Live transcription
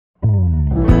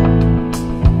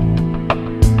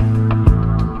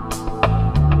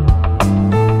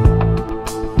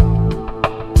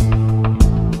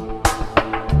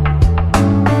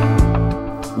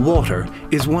Water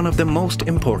is one of the most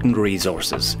important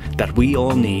resources that we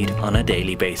all need on a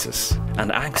daily basis,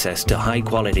 and access to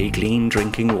high-quality clean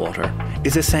drinking water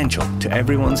is essential to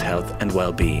everyone's health and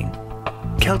well-being.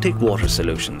 Celtic Water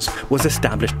Solutions was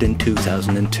established in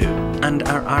 2002 and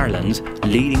are Ireland's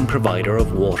leading provider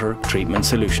of water treatment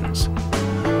solutions.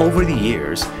 Over the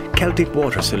years, Celtic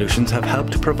Water Solutions have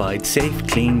helped provide safe,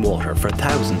 clean water for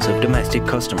thousands of domestic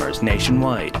customers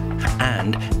nationwide,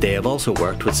 and they have also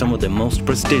worked with some of the most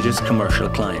prestigious commercial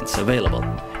clients available,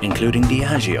 including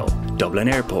Diageo, Dublin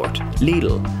Airport,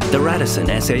 Lidl, the Radisson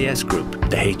SAS Group,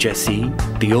 the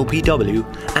HSE, the OPW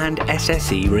and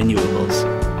SSE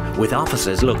Renewables. With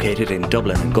offices located in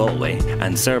Dublin and Galway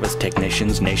and service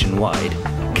technicians nationwide,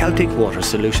 Celtic Water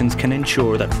Solutions can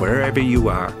ensure that wherever you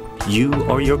are, you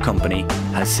or your company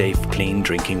has safe, clean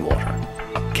drinking water.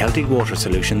 Celtic Water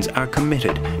Solutions are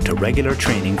committed to regular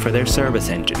training for their service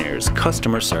engineers,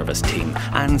 customer service team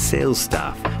and sales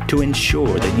staff to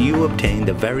ensure that you obtain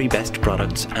the very best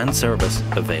products and service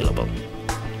available.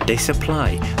 They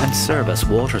supply and service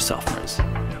water softeners,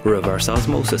 reverse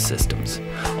osmosis systems,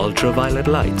 ultraviolet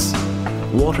lights,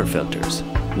 water filters,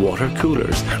 water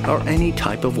coolers or any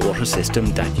type of water system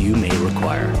that you may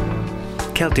require.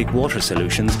 Celtic Water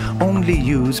Solutions only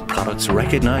use products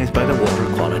recognised by the Water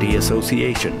Quality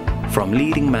Association from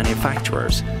leading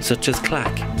manufacturers such as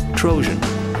Clack, Trojan,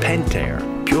 Pentair,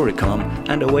 Puricom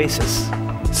and Oasis.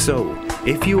 So,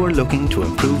 if you are looking to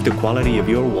improve the quality of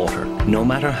your water, no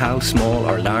matter how small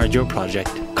or large your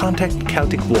project, contact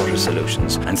Celtic Water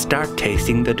Solutions and start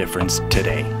tasting the difference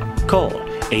today. Call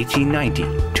 1890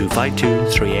 252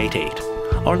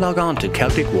 388 or log on to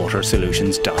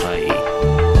celticwatersolutions.ie.